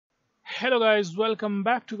Hello guys, welcome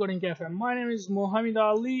back to Coding Cafe. My name is Mohammed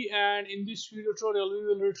Ali, and in this video tutorial we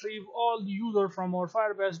will retrieve all the users from our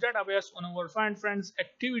Firebase database on our Find Friends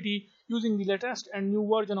activity using the latest and new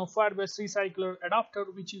version of Firebase Recycler Adapter,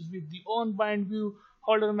 which is with the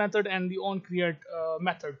onbindviewholder method and the onCreate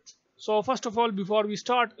method. So first of all, before we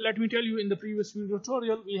start, let me tell you, in the previous video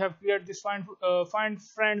tutorial we have created this Find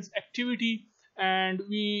Friends activity, and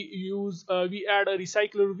we add a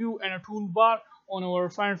recycler view and a toolbar on our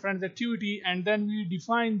Find Friends activity, and then we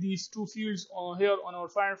define these two fields here on our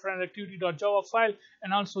Find Friends activity.java file,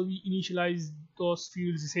 and also we initialize those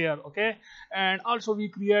fields here. Okay, and also we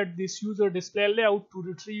create this user display layout to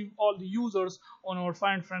retrieve all the users on our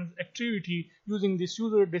Find Friends activity using this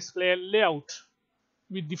user display layout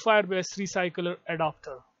with the Firebase Recycler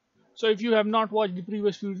Adapter. So if you have not watched the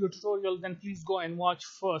previous video tutorial, then please go and watch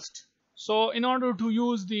first. So in order to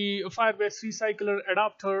use the Firebase Recycler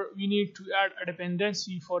Adapter, we need to add a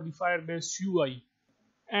dependency for the Firebase UI.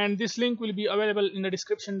 And this link will be available in the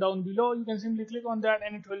description down below. You can simply click on that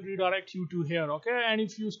and it will redirect you to here. Okay, and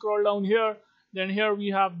if you scroll down here, then here we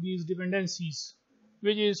have these dependencies,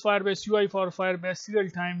 which is Firebase UI for Firebase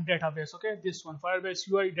real-time database. Okay, this one, Firebase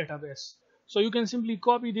UI database. So you can simply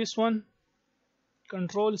copy this one,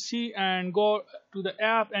 Control C, and go to the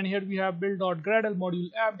app, and here we have build.gradle module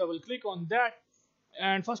app. Double click on that,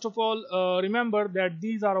 and first of all remember that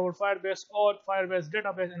these are our Firebase or Firebase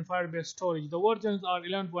database and Firebase storage. The versions are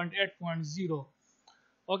 11.8.0.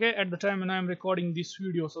 okay, at the time when I am recording this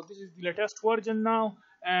video. So this is the latest version now,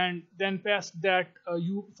 and then past that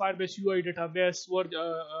Firebase UI database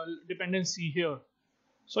dependency here.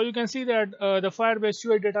 So you can see that the Firebase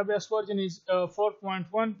UI database version is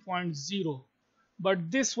 4.1.0.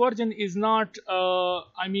 but this version is not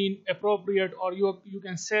appropriate, or you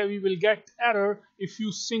can say we will get error if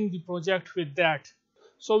you sync the project with that.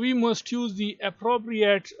 So we must use the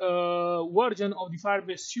appropriate version of the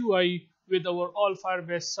Firebase UI with our all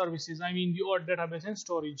Firebase services, the old database and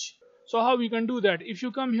storage. So how we can do that? If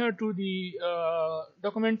you come here to the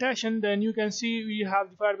documentation, then you can see we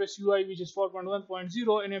have the Firebase UI, which is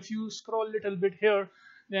 4.1.0, and if you scroll a little bit here,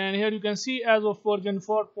 then here you can see as of version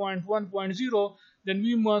 4.1.0, then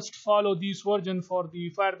we must follow this version for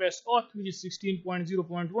the Firebase auth, which is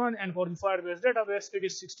 16.0.1, and for the Firebase database it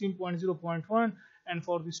is 16.0.1, and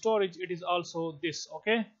for the storage it is also this.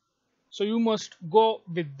 Okay, so you must go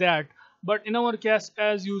with that. But in our case,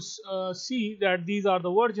 as you see that these are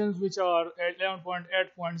the versions which are at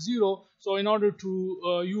 11.8.0. So in order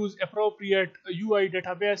to use appropriate UI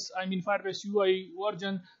database, Firebase UI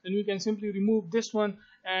version, then we can simply remove this one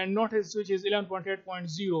and notice which is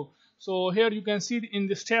 11.8.0. So here you can see in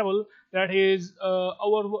this table that is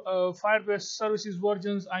our Firebase services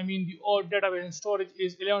versions, the old database and storage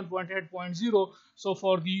is 11.8.0. So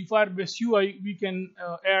for the Firebase UI we can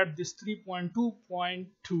add this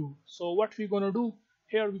 3.2.2. So what we're gonna do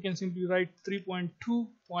here, we can simply write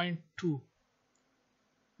 3.2.2,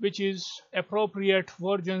 which is appropriate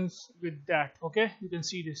versions with that. Okay, you can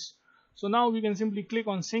see this. So now we can simply click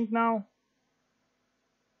on sync now,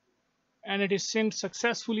 and it is synced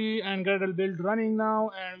successfully, and Gradle build running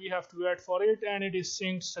now, and we have to wait for it, and it is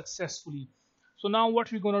synced successfully. So now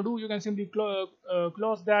what we're gonna do, you can simply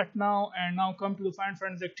close that now, and now come to the Find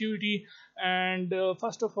Friends activity. And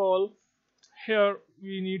first of all, here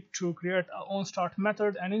we need to create our own start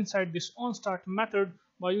method, and inside this own start method,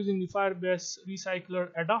 by using the Firebase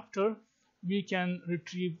Recycler Adapter, we can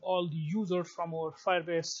retrieve all the users from our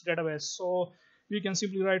Firebase database. So we can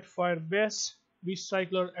simply write Firebase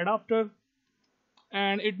Recycler Adapter,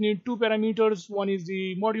 and it needs two parameters. One is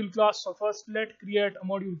the module class. So first let's create a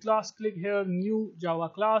module class. Click here, new Java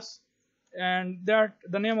class, and that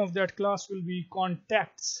the name of that class will be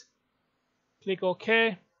contacts. Click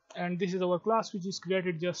OK, and this is our class which is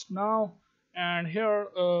created just now. And here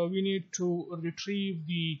we need to retrieve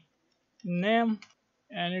the name,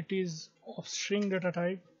 and it is of string data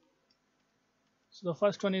type. So the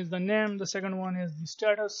first one is the name, the second one is the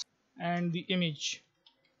status, and the image.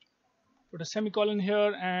 Put a semicolon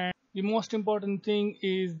here, and the most important thing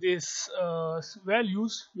is this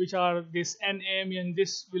values, which are this name, and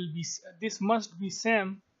this must be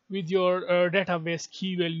same with your database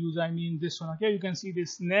key values. This one. Okay, you can see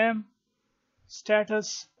this name,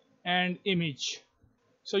 status, and image.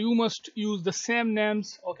 So you must use the same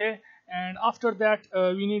names. Okay, and after that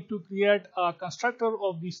we need to create a constructor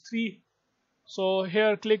of these three. So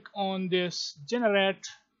here click on this generate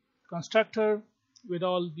constructor with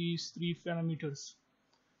all these three parameters,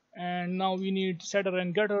 and now we need setter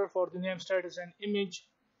and getter for the name, status, and image.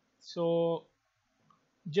 So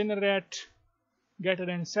generate getter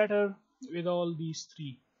and setter with all these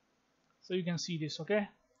three. So you can see this. Okay,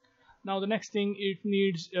 Now the next thing, it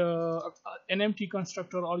needs an empty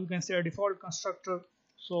constructor, or you can say a default constructor.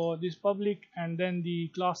 So this public and then the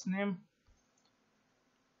class name.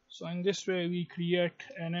 So in this way we create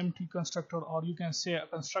an empty constructor, or you can say a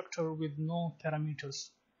constructor with no parameters.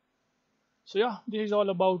 So yeah, this is all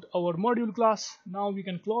about our module class. Now we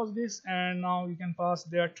can close this, and now we can pass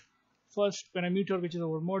that first parameter, which is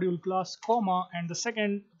our module class, comma, and the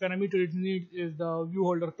second parameter it needs is the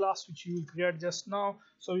viewholder class, which you will create just now.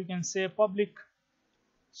 So we can say public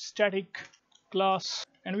static class,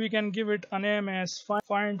 and we can give it a name as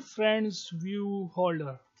find friends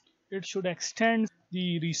viewholder. It should extend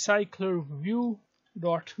the recycler view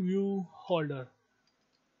dot viewholder,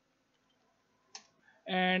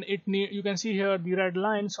 and you can see here the red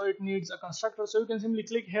line, so it needs a constructor. So you can simply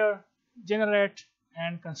click here, generate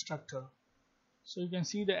and constructor. So you can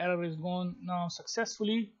see the error is gone now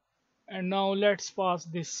successfully. And now let's pass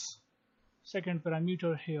this second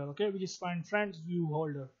parameter here, okay, which is find friends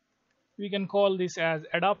viewholder. We can call this as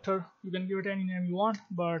adapter. You can give it any name you want,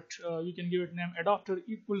 but you can give it name adapter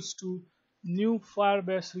equals to new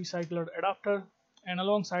Firebase Recycler Adapter, and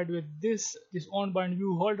alongside with this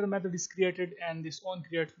onbindviewholder method is created, and this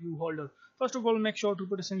onCreateViewholder. First of all, make sure to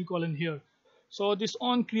put a semicolon here. So this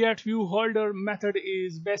onCreateViewholder method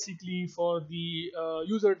is basically for the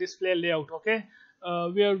user display layout, okay,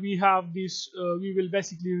 where we have this, we will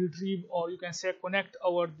basically retrieve, or you can say connect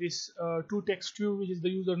our this two text view, which is the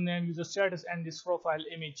username, user status, and this profile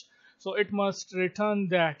image. So it must return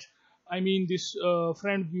that, I mean this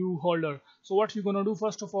friend view holder. So what we're gonna do,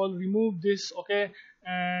 first of all, remove this, okay,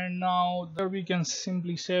 and now there we can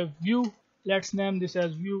simply say view. Let's name this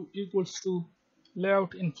as view equals to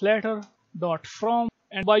layout inflator dot from,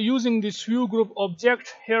 and by using this view group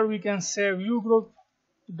object here we can say view group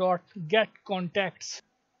dot get contacts,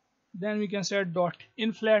 then we can say dot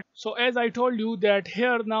inflate. So as I told you that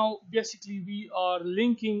here now basically we are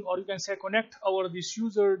linking, or you can say connect our this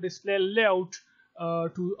user display layout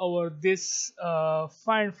to our this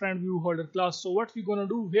find friend view holder class. So what we're gonna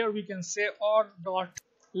do here, we can say or dot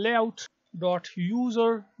layout dot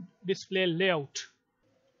user display layout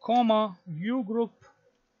comma view group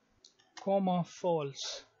comma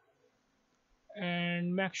false,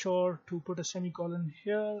 and make sure to put a semicolon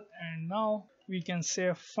here. And now we can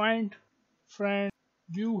say find friend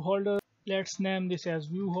view holder. Let's name this as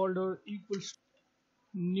view holder equals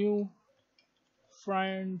new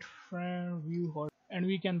find friend view holder, and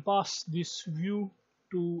we can pass this view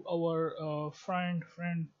to our find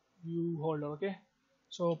friend view holder, okay.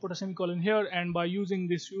 So put a semicolon here, and by using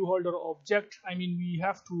this view holder object, I mean we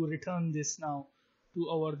have to return this now to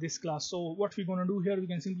our this class. So what we're gonna do here, we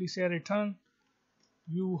can simply say return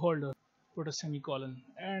view holder, put a semicolon.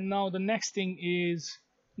 And now the next thing is,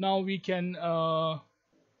 now we can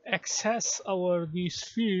access our these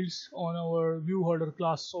fields on our view holder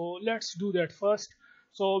class. So let's do that first.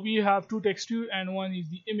 So we have two text view and one is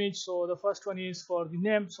the image. So the first one is for the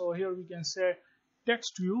name, so here we can say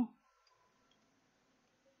text view.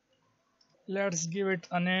 Let's give it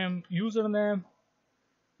a name username.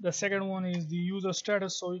 The second one is the user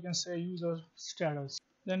status, so we can say user status.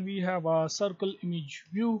 Then we have a circle image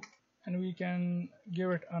view, and we can give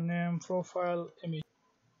it a name profile image.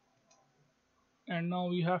 And now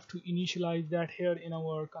we have to initialize that here in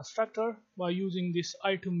our constructor by using this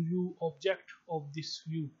item view object of this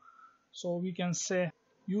view. So we can say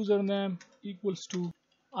username equals to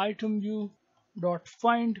item view dot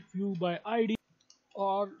find view by id,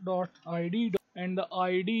 or dot id, and the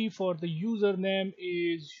id for the username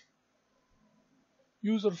is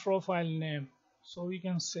user profile name. So we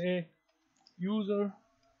can say user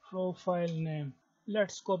profile name.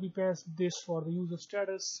 Let's copy paste this for the user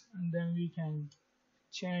status, and then we can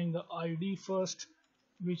change the id first,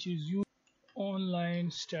 which is user online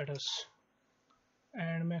status,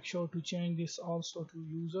 and make sure to change this also to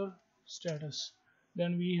user status.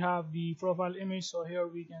 Then we have the profile image, so here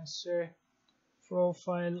we can say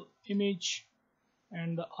profile image,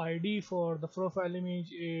 and the id for the profile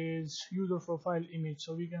image is user profile image,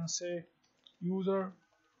 so we can say user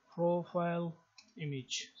profile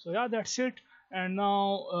image. So yeah, that's it. And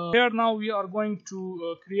now here now we are going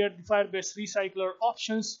to create the Firebase Recycler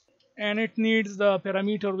options, and it needs the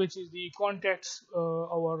parameter which is the contacts,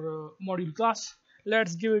 our module class.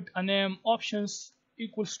 Let's give it a name options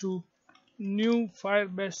equals to new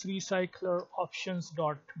Firebase Recycler options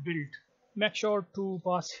dot build. Make sure to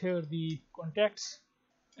pass here the contacts,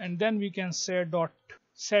 and then we can say dot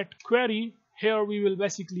set query. Here we will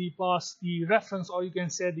basically pass the reference, or you can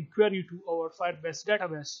say the query, to our Firebase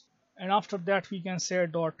database. And after that we can say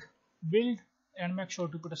dot build, and make sure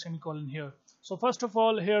to put a semicolon here. So first of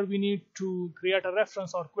all, here we need to create a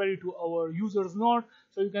reference or query to our users node.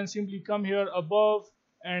 So you can simply come here above,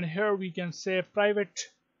 and here we can say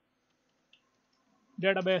private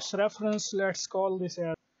database reference. Let's call this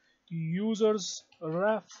as users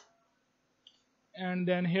ref, and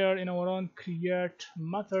then here in our own create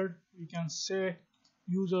method we can say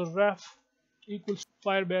user ref equals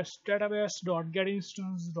Firebase database dot get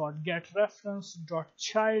instance dot get reference dot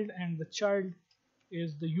child, and the child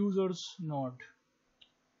is the users node.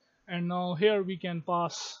 And now here we can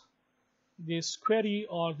pass this query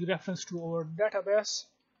or the reference to our database,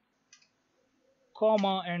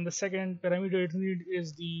 comma, and the second parameter it need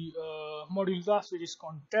is the module class, which is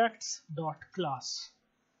contacts dot class.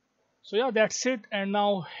 So yeah, that's it. And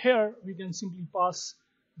now here we can simply pass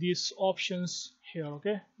these options here,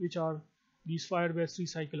 okay, which are these Firebase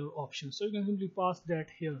Recycler options. So you can simply pass that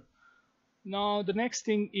here. Now the next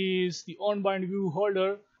thing is the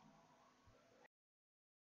onbindviewholder.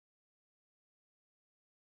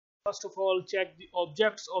 First of all, check the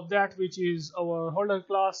objects of that, which is our holder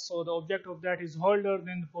class. So the object of that is holder,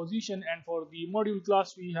 then the position, and for the module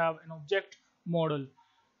class we have an object model.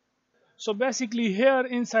 So basically here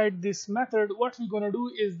inside this method, what we're going to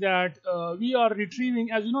do is that we are retrieving,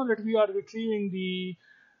 as you know, that we are retrieving the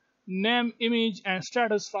name, image, and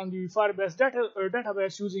status from the Firebase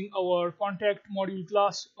database using our contact module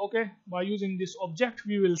class. Okay, by using this object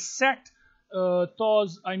we will set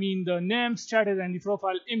the name, status, and the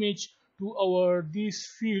profile image to our these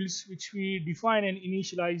fields which we define and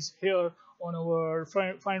initialize here on our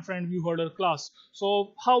find friend viewholder class.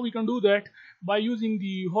 So how we can do that? By using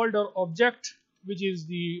the holder object, which is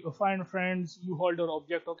the find friends viewholder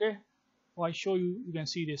object. Okay, so I show you, you can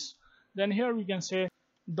see this. Then here we can say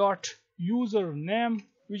dot username,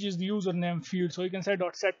 which is the username field. So you can say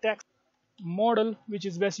dot set text model, which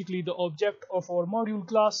is basically the object of our module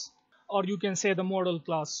class, or you can say the model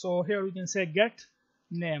class. So here we can say get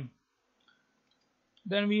name.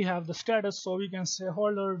 Then we have the status, so we can say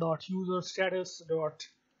holder dot user status dot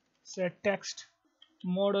set text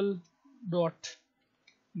model dot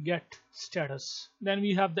get status. Then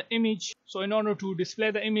we have the image. So in order to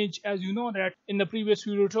display the image, as you know that in the previous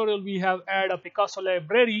video tutorial we have added a Picasso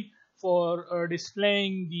library for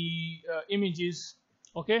displaying the images,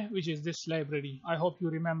 okay, which is this library. I hope you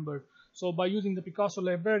remember. So by using the Picasso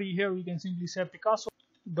library, here we can simply say Picasso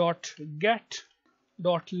dot get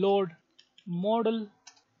dot load model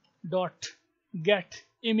dot get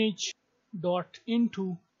image dot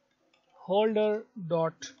into holder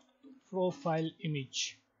dot profile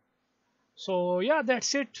image. So yeah,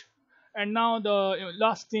 that's it. And now the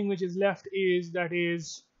last thing which is left is that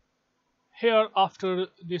is here after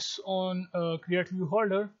this on create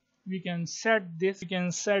viewholder, we can set this. We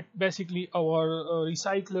can set basically our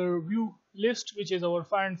recycler view list, which is our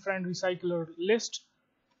find friend recycler list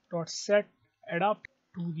dot set adapt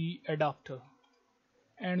to the adapter,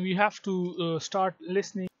 and we have to start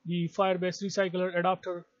listening the Firebase Recycler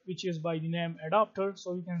Adapter, which is by the name adapter.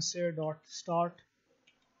 So we can say dot start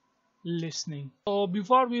listening. So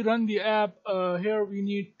before we run the app, here we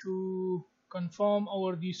need to confirm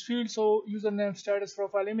our these fields. So username, status,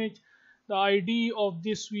 profile image. The ID of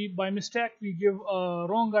this, we by mistake we give a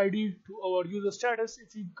wrong ID to our user status.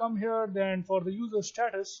 If you come here, then for the user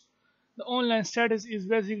status, the online status is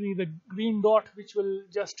basically the green dot, which will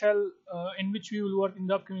just tell in which we will work in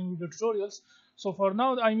the upcoming video tutorials. So for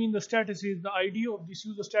now, the status is the ID of this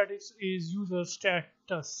user status is user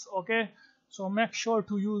status. Okay, so make sure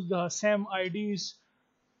to use the same IDs.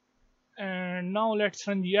 And now let's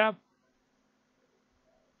run the app.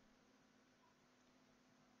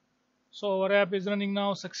 So our app is running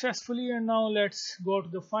now successfully, and now let's go to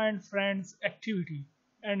the find friends activity.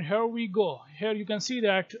 And here we go. Here you can see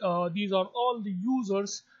that these are all the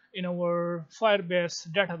users in our Firebase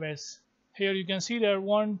database. Here you can see there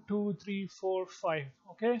 1, 2, 3, 4, 5.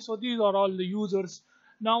 Okay, so these are all the users.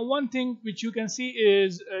 Now one thing which you can see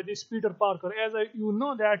is this Peter Parker. As you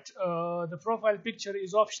know that the profile picture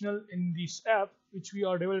is optional in this app, which we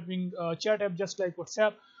are developing chat app just like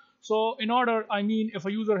WhatsApp. So in order, if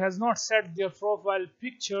a user has not set their profile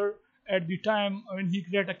picture at the time when he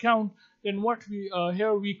create account, then what we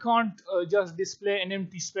here we can't just display an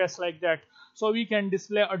empty space like that. So we can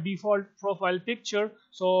display a default profile picture.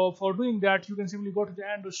 So for doing that, you can simply go to the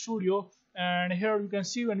Android Studio, and here you can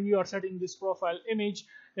see when we are setting this profile image,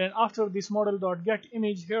 then after this model.get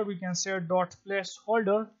image, here we can say dot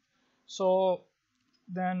placeholder. So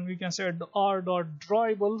then we can say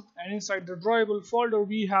r.drawable, and inside the drawable folder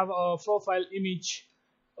we have a profile image,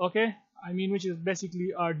 okay, which is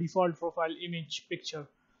basically our default profile image picture.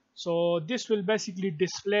 So this will basically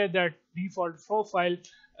display that default profile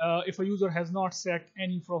if a user has not set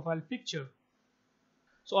any profile picture.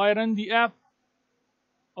 So I run the app.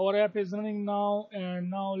 Our app is running now, and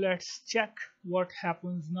now let's check what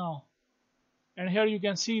happens now. And here you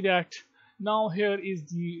can see that now here is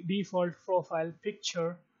the default profile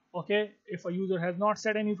picture. Okay, if a user has not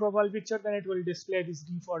set any profile picture, then it will display this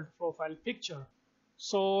default profile picture.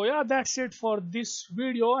 So yeah, that's it for this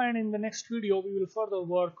video, and in the next video we will further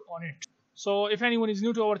work on it. So if anyone is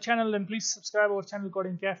new to our channel, then please subscribe our channel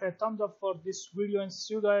Coding Cafe, thumbs up for this video, and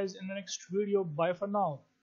see you guys in the next video. Bye for now.